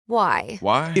Why?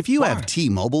 Why? If you have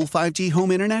T-Mobile 5G home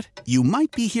internet, you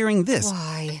might be hearing this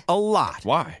Why? a lot.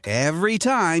 Why? Every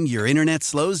time your internet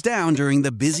slows down during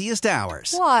the busiest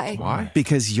hours. Why? Why?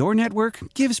 Because your network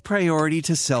gives priority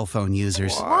to cell phone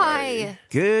users. Why?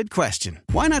 Good question.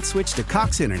 Why not switch to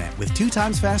Cox Internet with 2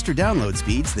 times faster download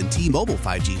speeds than T-Mobile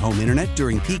 5G home internet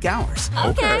during peak hours?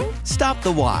 Okay. Stop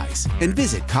the whys and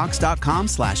visit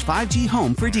cox.com/5G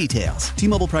home for details.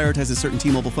 T-Mobile prioritizes certain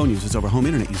T-Mobile phone users over home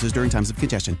internet users during times of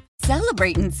congestion.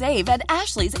 Celebrate and save at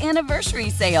Ashley's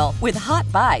Anniversary Sale. With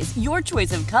Hot Buys, your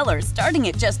choice of colors starting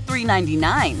at just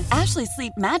 $3.99. Ashley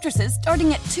Sleep mattresses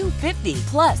starting at $2.50.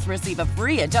 Plus, receive a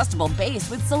free adjustable base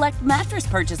with select mattress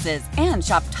purchases. And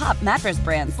shop top mattress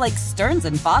brands like Stearns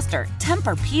 & Foster,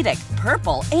 Tempur-Pedic,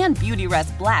 Purple, and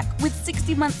Beautyrest Black with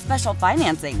 60-month special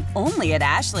financing. Only at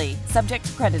Ashley. Subject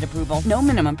to credit approval. No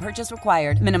minimum purchase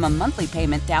required. Minimum monthly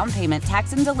payment, down payment,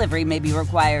 tax, and delivery may be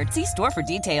required. See store for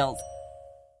details.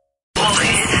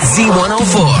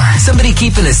 Z104. Somebody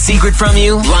keeping a secret from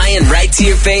you? Lying right to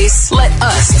your face? Let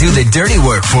us do the dirty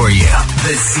work for you.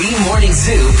 The Z Morning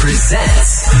Zoo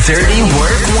presents Dirty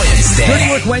Work Wednesday. Dirty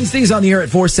Work Wednesdays on the air at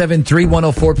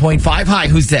 473-104.5. Hi,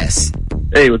 who's this?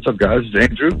 Hey, what's up, guys? It's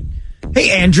Andrew.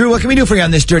 Hey, Andrew. What can we do for you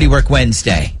on this Dirty Work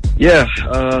Wednesday? Yeah,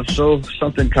 so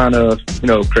something kind of,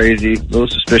 crazy, a little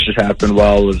suspicious happened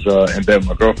while I was in bed with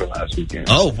my girlfriend last weekend.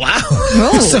 Oh, wow.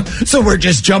 So we're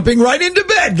just jumping right into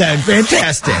bed then.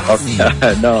 Fantastic.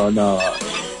 No.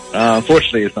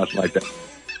 Unfortunately, it's nothing like that.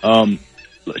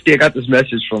 See, I got this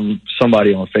message from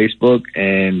somebody on Facebook,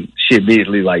 and she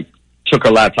immediately, took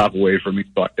her laptop away from me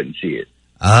so I couldn't see it.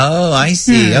 Oh, I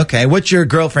see. Okay. What's your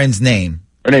girlfriend's name?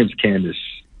 Her name's Candace.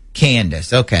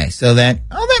 Okay. So that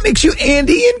makes you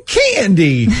Andy and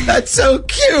Candy. That's so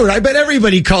cute. I bet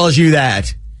everybody calls you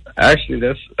that. Actually,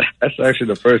 that's actually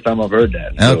the first time I've heard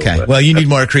that. Okay. Well, you need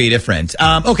more creative friends.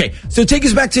 Okay. So take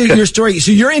us back to your story.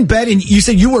 So you're in bed and you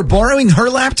said you were borrowing her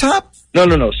laptop?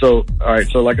 No. So, all right.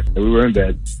 So like I said, we were in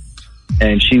bed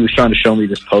and she was trying to show me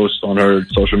this post on her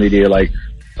social media,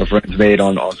 her friends made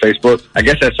on Facebook. I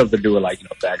guess that's something to do with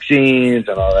vaccines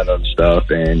and all that other stuff.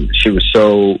 And she was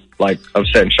so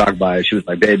upset and shocked by it. She was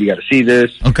like, "Babe, you got to see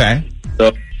this." Okay.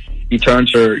 So he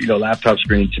turns her laptop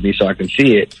screen to me so I can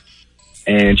see it.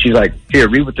 And she's like, "Here,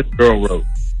 read what this girl wrote."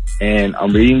 And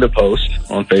I'm reading the post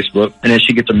on Facebook, and then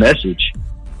she gets a message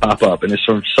pop up, and it's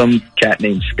from some cat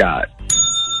named Scott.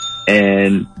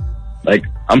 And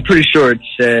I'm pretty sure it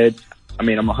said, I'm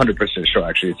 100% sure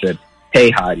actually, it said,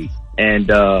 "Hey, Hottie."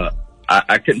 And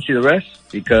I couldn't see the rest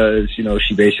because, she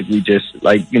basically just,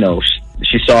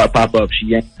 she saw it pop up. She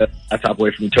yanked the laptop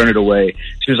away from me, turned it away.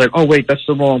 She was like, "Oh, wait, that's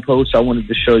the wrong post. I wanted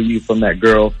to show you from that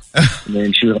girl." And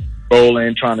then she was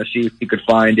scrolling, trying to see if she could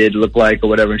find it, look like, or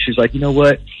whatever. And she's like, "You know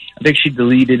what? I think she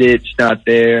deleted it. It's not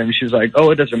there." And she was like, "Oh,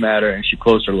 it doesn't matter." And she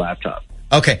closed her laptop.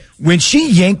 Okay. When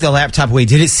she yanked the laptop away,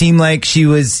 did it seem like she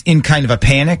was in kind of a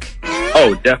panic?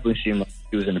 Oh, it definitely seemed like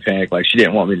she was in a panic. She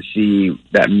didn't want me to see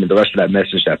the rest of that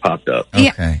message that popped up. Okay.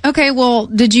 Yeah. Okay. Well,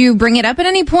 did you bring it up at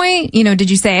any point? Did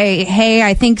you say, "Hey,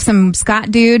 I think some Scott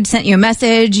dude sent you a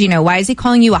message. Why is he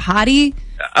calling you a hottie?"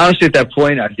 Honestly, at that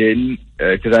point, I didn't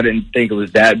because I didn't think it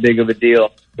was that big of a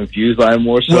deal. I was confused by it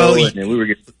more so. Well, and then we were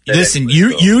getting listen,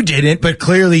 you didn't, but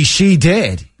clearly she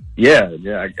did. Yeah.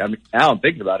 Now I'm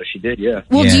thinking about it. She did. Yeah.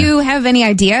 Well, do you have any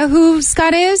idea who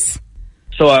Scott is?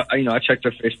 So I checked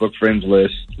her Facebook friends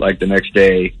list the next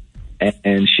day,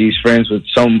 and she's friends with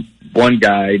one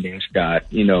guy named Scott.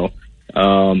 And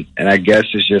I guess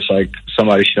it's just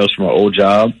somebody she knows from her old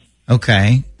job.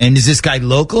 Okay. And is this guy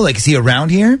local? Is he around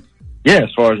here? Yeah,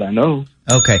 as far as I know.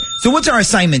 Okay. So what's our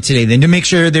assignment today then? To make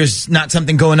sure there's not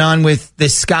something going on with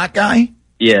this Scott guy?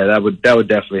 Yeah, that would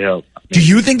definitely help. Do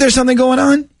you think there's something going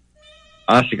on?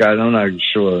 Honestly, guys, I'm not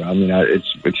sure.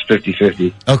 It's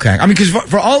 50-50. Okay. because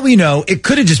for all we know, it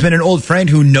could have just been an old friend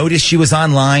who noticed she was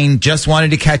online, just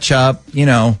wanted to catch up,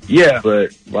 Yeah,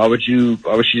 but why would she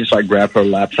just grab her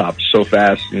laptop so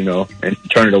fast, and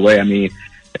turn it away? It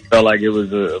felt like it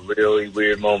was a really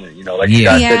weird moment, you guys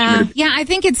Yeah, I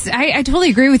think I totally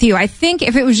agree with you. I think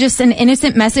if it was just an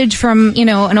innocent message from,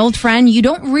 an old friend, you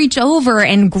don't reach over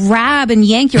and grab and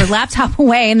yank your laptop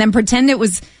away and then pretend it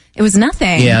was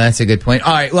nothing. Yeah, that's a good point.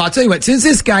 All right, well, I'll tell you what, since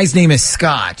this guy's name is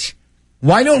Scott,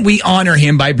 why don't we honor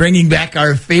him by bringing back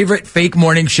our favorite fake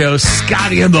morning show,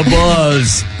 Scotty and the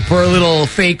Buzz, for a little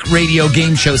fake radio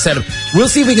game show setup. We'll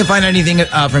see if we can find anything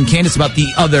from Candace about the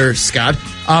other Scott.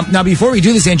 Now, before we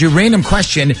do this, Andrew, random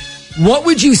question. What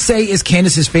would you say is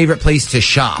Candace's favorite place to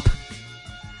shop?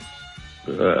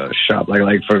 Shop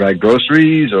for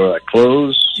groceries or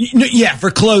clothes? Yeah, for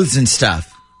clothes and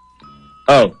stuff.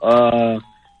 Oh,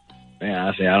 man,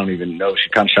 honestly, I don't even know. She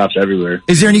kind of shops everywhere.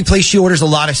 Is there any place she orders a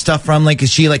lot of stuff from? Like,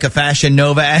 is she like a Fashion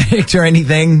Nova addict or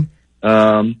anything?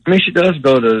 I mean, she does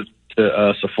go to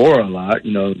Sephora a lot,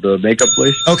 the makeup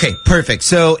place. Okay, perfect.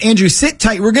 So, Andrew, sit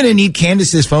tight. We're going to need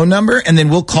Candace's phone number, and then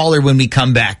we'll call her when we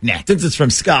come back next. Since it's from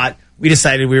Scott, we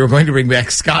decided we were going to bring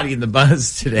back Scotty and the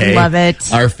Buzz today. Love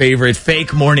it. Our favorite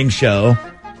fake morning show.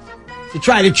 To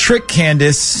try to trick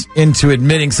Candace into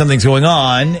admitting something's going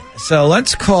on. So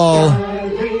let's call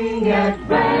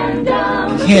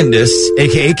Candace,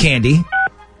 a.k.a. Candy.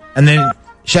 And then,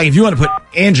 Shaggy, if you want to put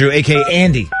Andrew, a.k.a.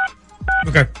 Andy.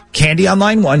 Okay. Candy on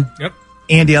line 1. Yep.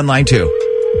 Andy on line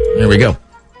 2. There we go.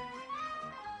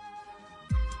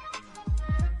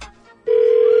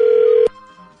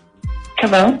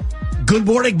 Hello? Good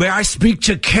morning. May I speak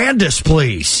to Candace,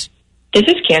 please? Is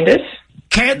this Candace?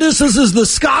 Candace, this is the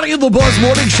Scotty and the Buzz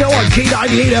Morning Show on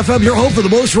K98 FM, your home for the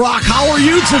most rock. How are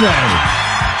you today?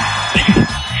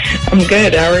 I'm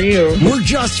good. How are you? We're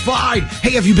just fine.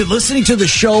 Hey, have you been listening to the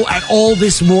show at all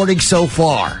this morning so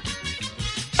far?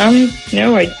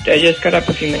 No, I just got up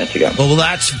a few minutes ago. Well,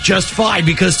 that's just fine,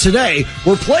 because today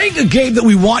we're playing a game that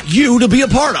we want you to be a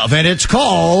part of, and it's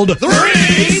called 3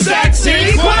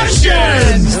 Sexy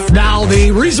Questions. Now, the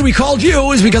reason we called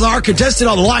you is because our contestant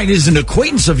on the line is an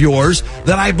acquaintance of yours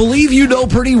that I believe you know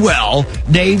pretty well,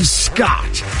 named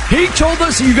Scott. He told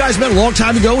us that you guys met a long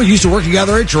time ago and used to work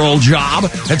together at your old job,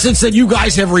 and since then you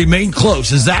guys have remained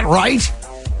close. Is that right?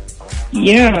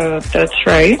 Yeah, that's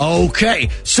right. Okay,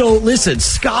 so listen,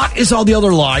 Scott is on the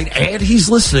other line, and he's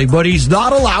listening, but he's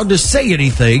not allowed to say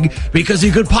anything because he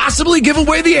could possibly give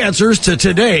away the answers to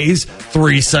today's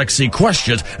 3 sexy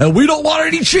questions, and we don't want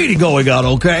any cheating going on,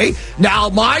 okay? Now,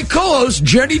 my co-host,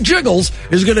 Jenny Jiggles,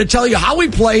 is going to tell you how we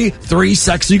play 3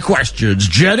 sexy questions.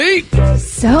 Jenny?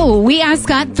 So, we asked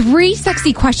Scott 3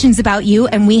 sexy questions about you,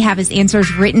 and we have his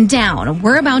answers written down.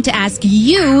 We're about to ask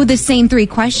you the same 3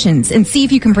 questions and see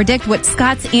if you can predict what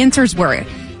Scott's answers were.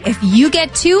 If you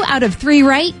get 2 out of 3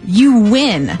 right, you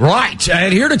win. Right,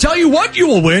 and here to tell you what you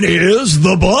will win is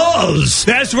the Buzz.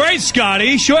 That's right,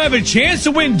 Scotty. She'll have a chance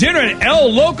to win dinner at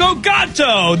El Loco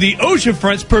Gato, the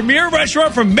oceanfront's premier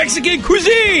restaurant for Mexican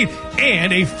cuisine,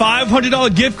 and a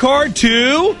 $500 gift card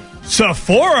to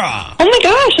Sephora. Oh my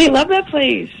gosh, I love that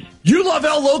place. You love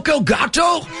El Loco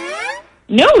Gato?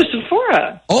 No,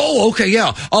 Sephora. Oh, okay,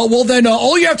 yeah. Well, then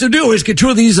all you have to do is get 2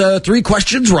 of these 3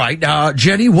 questions right.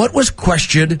 Jenny, what was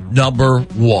question number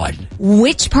 1?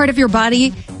 Which part of your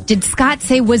body did Scott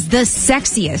say was the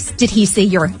sexiest? Did he say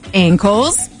your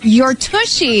ankles, your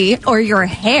tushy, or your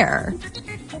hair?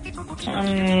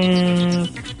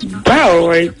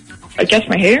 Wow, I guess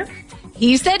my hair?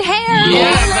 He said hair.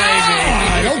 Yeah,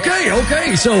 baby.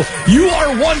 Okay. So you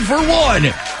are 1 for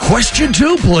 1. Question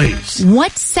 2, please.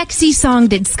 What sexy song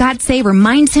did Scott say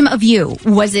reminds him of you?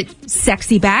 Was it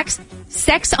Sexy Backs,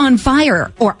 Sex on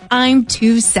Fire, or I'm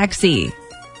Too Sexy?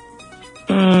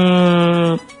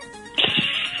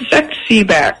 Sexy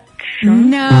Back.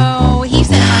 No, he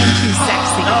said I'm Too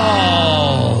Sexy.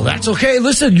 Oh, that's okay.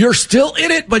 Listen, you're still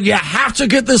in it, but you have to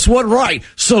get this one right.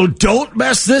 So don't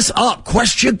mess this up.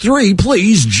 Question 3,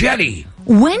 please, Jenny.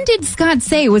 When did Scott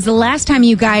say was the last time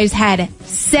you guys had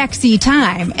sexy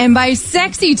time? And by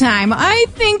sexy time, I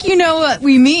think you know what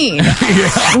we mean.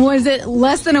 Yeah. Was it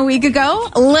less than a week ago,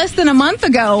 less than a month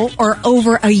ago, or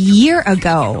over a year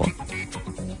ago?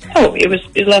 Oh, it was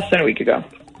less than a week ago.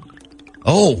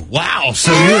 Oh, wow.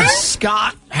 So you and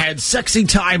Scott had sexy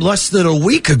time less than a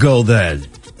week ago then?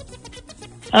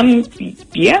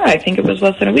 Yeah, I think it was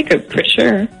less than a week ago, pretty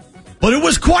sure. But it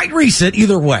was quite recent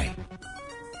either way.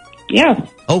 Yeah.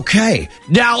 Okay.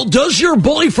 Now, does your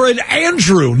boyfriend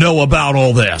Andrew know about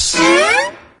all this?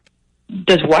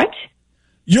 Does what?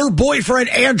 Your boyfriend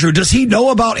Andrew, does he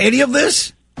know about any of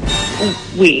this?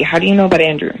 Wait, how do you know about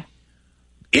Andrew?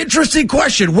 Interesting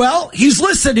question. Well, he's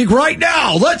listening right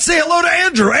now. Let's say hello to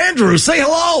Andrew. Andrew, say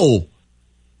hello.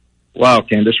 Wow,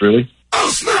 Candace, really? Oh,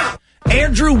 snap!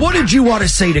 Andrew, what did you want to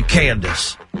say to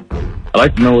Candace? I'd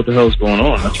like to know what the hell's going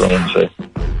on. That's what I want to say.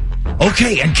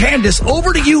 Okay, and Candace,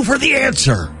 over to you for the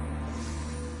answer.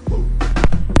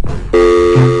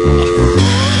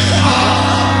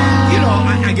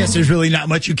 I guess there's really not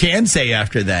much you can say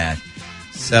after that.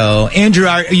 So, Andrew,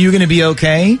 are you going to be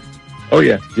okay? Oh,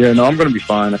 yeah. Yeah, no, I'm going to be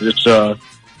fine. I just, I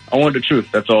wanted the truth,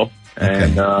 that's all. Okay.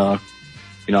 And, I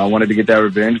wanted to get that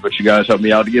revenge, but you guys helped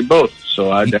me out to get both.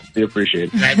 So I definitely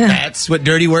appreciate it. That's what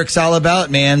Dirty Work's all about,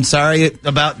 man. Sorry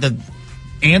about the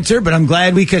answer, but I'm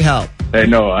glad we could help. Hey,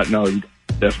 no, you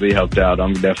definitely helped out.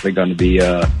 I'm definitely going to be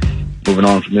moving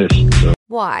on from this. So.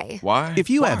 Why? Why? If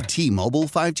you have T-Mobile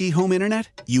 5G home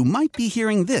internet, you might be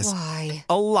hearing this Why?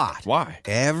 a lot. Why?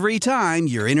 Every time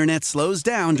your internet slows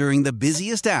down during the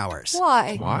busiest hours.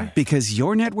 Why? Why? Because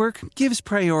your network gives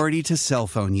priority to cell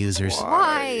phone users.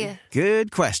 Why?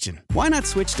 Good question. Why not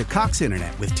switch to Cox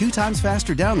Internet with 2 times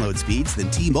faster download speeds than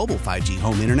T-Mobile 5G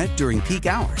home internet during peak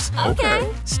hours? Okay.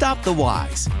 Stop the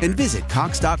whys and visit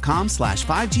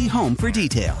cox.com/5G home for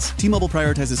details. T-Mobile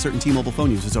prioritizes certain T-Mobile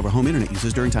phone users over home internet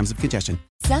users during times of congestion.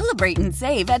 Celebrate and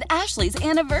save at Ashley's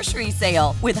Anniversary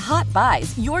Sale. With Hot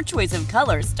Buys, your choice of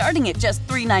colors starting at just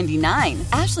 $3.99.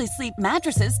 Ashley Sleep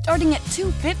mattresses starting at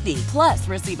 $2.50. Plus,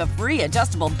 receive a free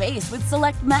adjustable base with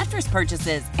select mattress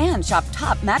purchases. And shop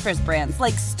top mattress brands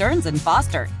like Stearns &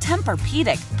 Foster,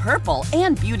 Tempur-Pedic, Purple,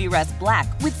 and Beautyrest Black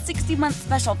with 60-month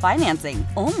special financing.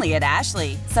 Only at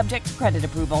Ashley. Subject to credit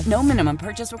approval. No minimum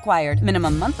purchase required.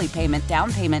 Minimum monthly payment,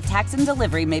 down payment, tax, and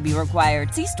delivery may be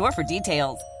required. See store for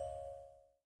details.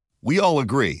 We all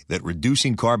agree that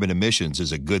reducing carbon emissions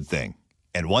is a good thing.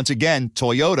 And once again,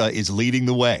 Toyota is leading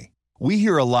the way. We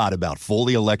hear a lot about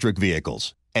fully electric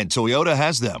vehicles, and Toyota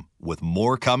has them, with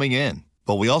more coming in.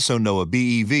 But we also know a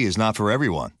BEV is not for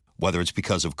everyone, whether it's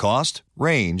because of cost,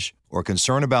 range, or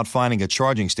concern about finding a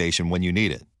charging station when you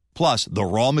need it. Plus, the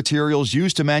raw materials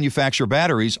used to manufacture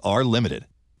batteries are limited.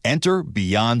 Enter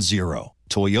Beyond Zero,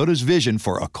 Toyota's vision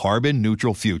for a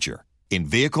carbon-neutral future. In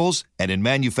vehicles and in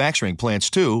manufacturing plants,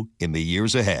 too, in the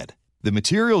years ahead. The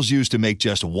materials used to make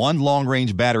just one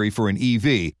long-range battery for an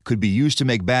EV could be used to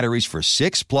make batteries for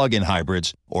 6 plug-in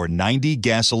hybrids or 90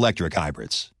 gas-electric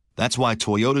hybrids. That's why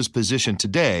Toyota's position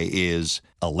today is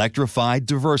electrified,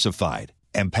 diversified,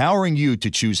 empowering you to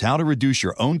choose how to reduce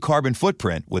your own carbon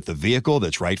footprint with the vehicle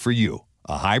that's right for you,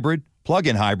 a hybrid,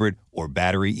 plug-in hybrid, or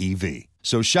battery EV.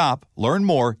 So shop, learn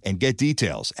more, and get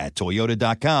details at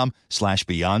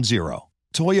toyota.com/beyond zero.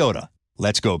 Toyota,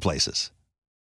 let's go places.